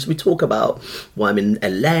are you doing? So we talk about why I'm in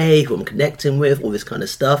LA, who I'm connecting with, all this kind of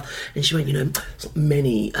stuff. And she went, so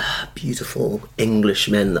many beautiful English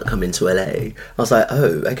men that come into LA. I was like,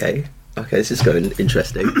 oh, okay, this is going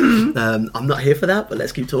interesting. I'm not here for that, but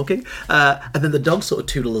let's keep talking. And then the dog sort of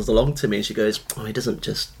toodles along to me, and she goes, oh, he doesn't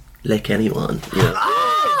just lick anyone.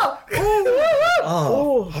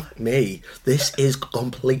 Fuck me. This is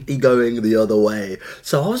completely going the other way.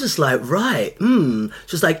 So I was just like, right,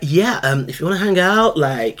 She's like, yeah, if you want to hang out,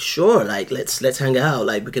 sure, let's hang out.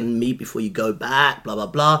 We can meet before you go back, blah, blah,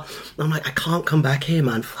 blah. And I'm like, I can't come back here,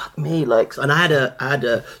 man. Fuck me. And I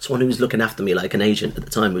had someone who was looking after me, an agent at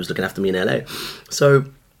the time who was looking after me in LA. So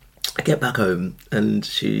I get back home, and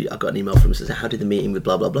I got an email from her saying, how did the meeting with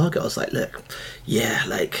blah, blah, blah go? I was like, look, yeah,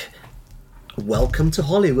 welcome to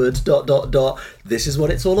Hollywood, ... This is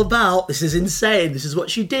what it's all about. This is insane. This is what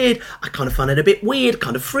she did. I kind of found it a bit weird,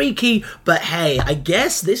 kind of freaky, but hey, I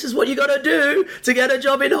guess this is what you gotta do to get a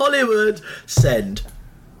job in Hollywood. Send.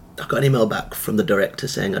 I got an email back from the director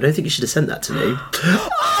saying, I don't think you should have sent that to me.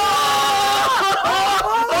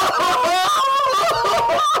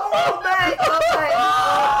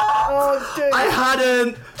 I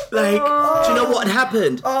hadn't. Do you know what had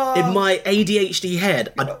happened? In my ADHD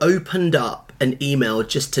head, I'd opened up an email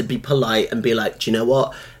just to be polite and be like, do you know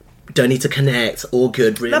what? don't need to connect, all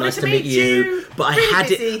good, really Lovely nice to to meet meet you. you. But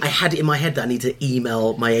I had it in my head that I need to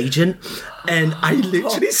email my agent, and I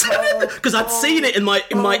literally said it because I'd seen it in my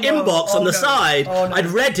inbox on the side. I'd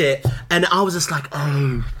read it, and I was just like,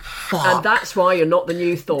 oh fuck. And that's why you're not the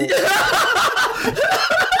new Thor.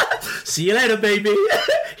 See you later, baby.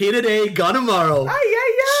 Here today, gone tomorrow.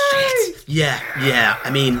 Shit. Yeah. I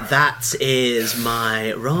mean, that is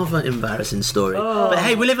my rather embarrassing story. But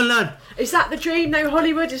hey, we live and learn. Is that the dream, though,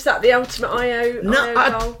 Hollywood? Is that the ultimate Ayo? No,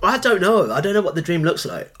 doll? I don't know. I don't know what the dream looks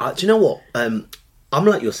like. Do you know what? I'm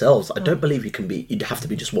like yourselves. I don't believe you'd have to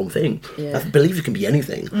be just one thing. Yeah. I believe you can be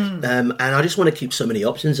anything. And I just want to keep so many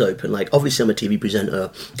options open. Like, obviously, I'm a TV presenter.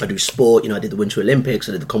 I do sport. I did the Winter Olympics.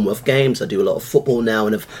 I did the Commonwealth Games. I do a lot of football now,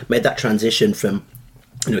 and I've made that transition from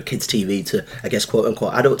kids TV to, I guess, quote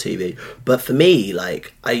unquote adult TV. But for me,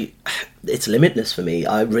 it's limitless for me.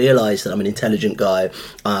 I realise that I'm an intelligent guy.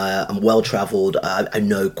 I'm well travelled. I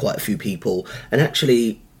know quite a few people, and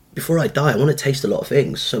actually, before I die, I want to taste a lot of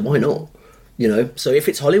things. So why not? So if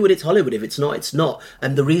it's Hollywood, it's Hollywood. If it's not, it's not.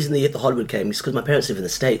 And the reason the Hollywood came is because my parents live in the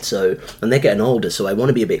States, and they're getting older, so I want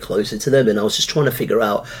to be a bit closer to them. And I was just trying to figure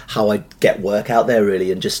out how I get work out there,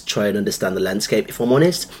 really, and just try and understand the landscape. If I'm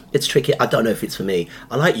honest, it's tricky. I don't know if it's for me.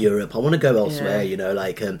 I like Europe. I want to go elsewhere,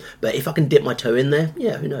 but if I can dip my toe in there,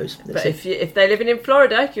 yeah, who knows? But if they're living in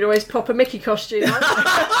Florida, you can always pop a Mickey costume on.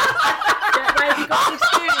 Get ready, you've got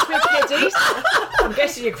experience with kiddies. I'm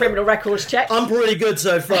guessing your criminal records checked. I'm pretty good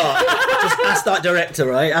so far. Just ask that director,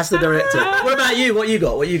 right? Ask the director. What about you? What you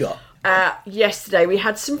got? Yesterday we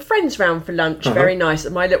had some friends round for lunch. Very nice.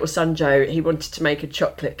 My little son Joe, he wanted to make a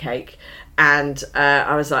chocolate cake, and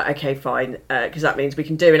I was like, okay, fine, because that means we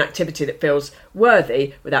can do an activity that feels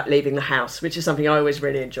worthy without leaving the house, which is something I always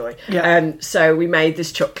really enjoy. So we made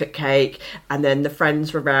this chocolate cake, and then the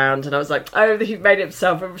friends were round, and I was like, oh, he made it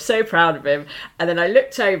himself. I'm so proud of him. And then I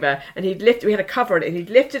looked over, and we had a cover on it, and he'd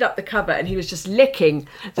lifted up the cover, and he was just licking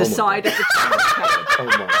the side of the chocolate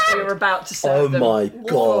cake. We were about to serve them. Oh my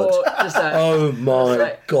god! Dessert. Oh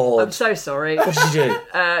my god! I'm so sorry. What did you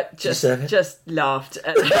do? Just laughed.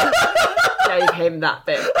 Gave him that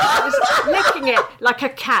bit. I was licking it like a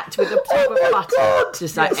cat with a tub of butter.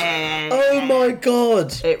 Just like, oh my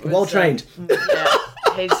god! It was, well trained.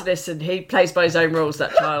 He plays by his own rules,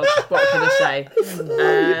 that child. What can I say?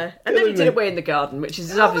 And then he did away in the garden, which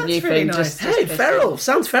is a lovely new really thing. nice. Hey, feral.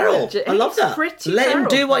 Sounds feral. I love that. Let him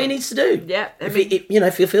do what he needs to do. Yeah.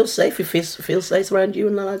 If he feels safe, if he feels safe around you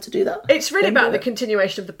and allowed to do that. It's really about the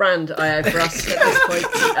continuation of the brand, Ayo, for us at this point.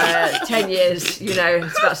 10 years, it's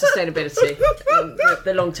about sustainability.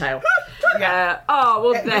 The long tail. There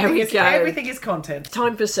we go. Everything is content.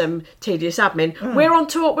 Time for some tedious admin. We're on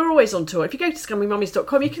tour. We're always on tour. If you go to scummymummies.com,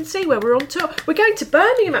 you can see where we're on tour. We're going to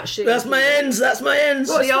Birmingham, actually. That's my ends.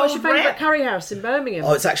 What's your favourite curry house in Birmingham?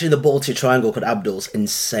 Oh, it's actually the Balti Triangle called Abdul's.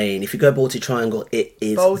 Insane. If you go Balti Triangle, it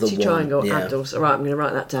is the one. Balti Triangle, Abdul's. All right, I'm going to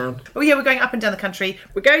write that down. Oh yeah, we're going up and down the country.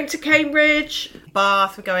 We're going to Cambridge,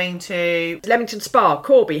 Bath. We're going to Leamington Spa,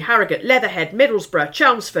 Corby, Harrogate, Leatherhead, Middlesbrough,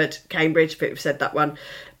 Chelmsford, Cambridge. I think we've said that one.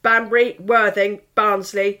 Banbury, Worthing,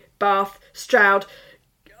 Barnsley, Bath, Stroud.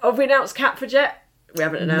 Have we announced Catford yet? We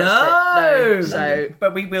haven't announced it. No.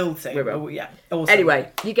 But we will soon. We will. Oh, yeah. Awesome. Anyway,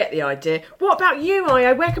 you get the idea. What about you,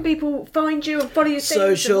 Ayo? Where can people find you and follow your things?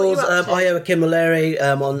 Socials, Ayo Akinwolere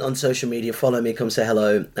on social media. Follow me, come say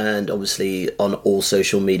hello, and obviously on all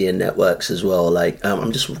social media networks as well.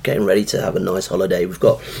 I'm just getting ready to have a nice holiday. We've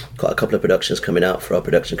got quite a couple of productions coming out for our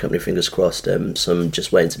production company, fingers crossed. Some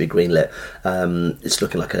just waiting to be greenlit. It's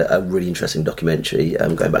looking like a really interesting documentary.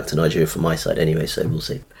 Going back to Nigeria from my side anyway, so we'll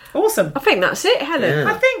see. Awesome. I think that's it, Helen.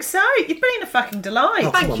 Yeah. I think so. You've been a fucking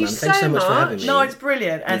delight. Thank you Thanks so much for having me. No, it's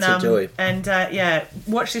brilliant. It's a joy. And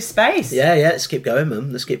watch this space. Yeah, let's keep going,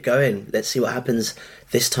 man. Let's keep going. Let's see what happens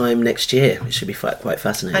this time next year. It should be quite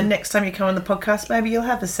fascinating. And next time you come on the podcast, maybe you'll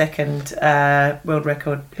have a second world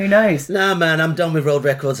record. Who knows? Nah, man, I'm done with world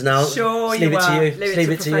records now. Sure, leave you it are. to you. Leave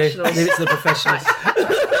it to you. Leave it to the professionals. Got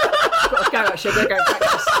to go, actually. I'm going to go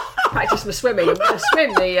practice my swimming. I'm going to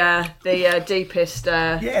swim the deepest.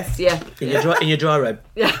 Yes. Yeah. In your dry robe.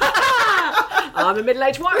 Yeah. I'm a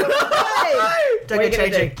middle-aged white woman. Hey! Don't get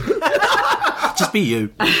changing. Just be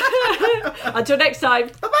you. Until next time.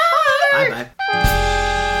 Bye-bye. Bye-bye.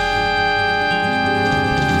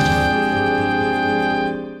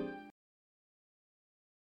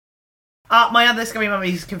 My other Scummy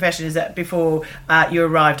Mummy's confession is that before you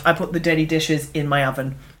arrived, I put the dirty dishes in my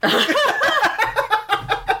oven.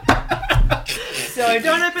 So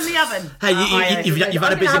don't open the oven. Hey, you've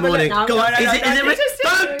had a busy morning. Go on. Is it?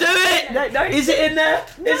 Don't do it. No. Is it in there?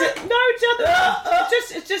 Is it? No, John.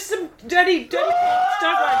 It's just some dirty. Don't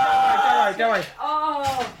worry.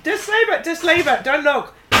 Oh. Just leave it. Don't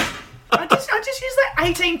look. I just used like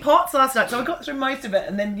 18 pots last night, so I got through most of it,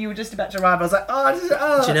 and then you were just about to arrive. I was like,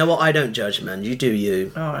 Do you know what? I don't judge, man. You do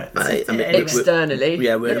you. All right. I mean, externally.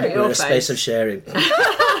 We're in a space of sharing.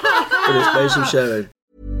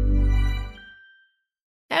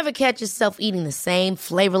 Ever catch yourself eating the same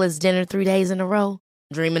flavorless dinner 3 days in a row?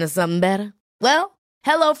 Dreaming of something better? Well,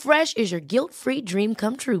 HelloFresh is your guilt-free dream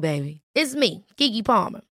come true, baby. It's me, Keke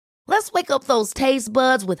Palmer. Let's wake up those taste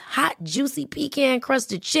buds with hot, juicy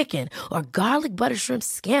pecan-crusted chicken or garlic butter shrimp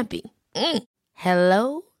scampi.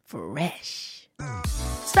 Hello Fresh.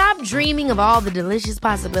 Stop dreaming of all the delicious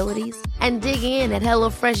possibilities and dig in at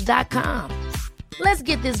HelloFresh.com. Let's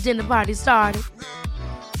get this dinner party started.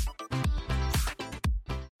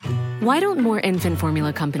 Why don't more infant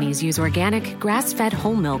formula companies use organic, grass-fed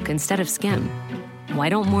whole milk instead of skim? Why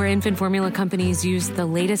don't more infant formula companies use the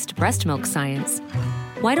latest breast milk science?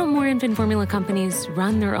 Why don't more infant formula companies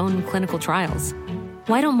run their own clinical trials?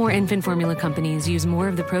 Why don't more infant formula companies use more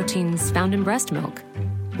of the proteins found in breast milk?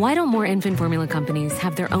 Why don't more infant formula companies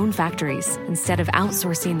have their own factories instead of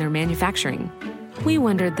outsourcing their manufacturing? We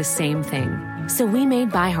wondered the same thing. So we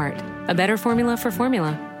made ByHeart, a better formula for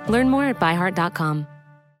formula. Learn more at byheart.com.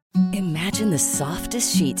 Imagine the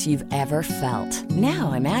softest sheets you've ever felt.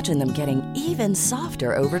 Now imagine them getting even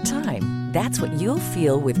softer over time. That's what you'll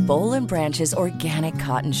feel with Boll & Branch's organic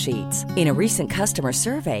cotton sheets. In a recent customer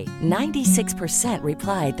survey, 96%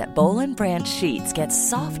 replied that Boll & Branch sheets get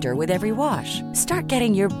softer with every wash. Start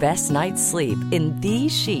getting your best night's sleep in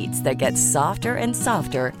these sheets that get softer and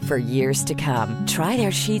softer for years to come. Try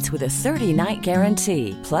their sheets with a 30-night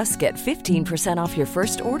guarantee. Plus, get 15% off your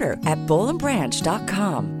first order at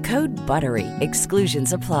bollandbranch.com. Code BUTTERY.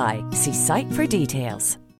 Exclusions apply. See site for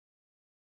details.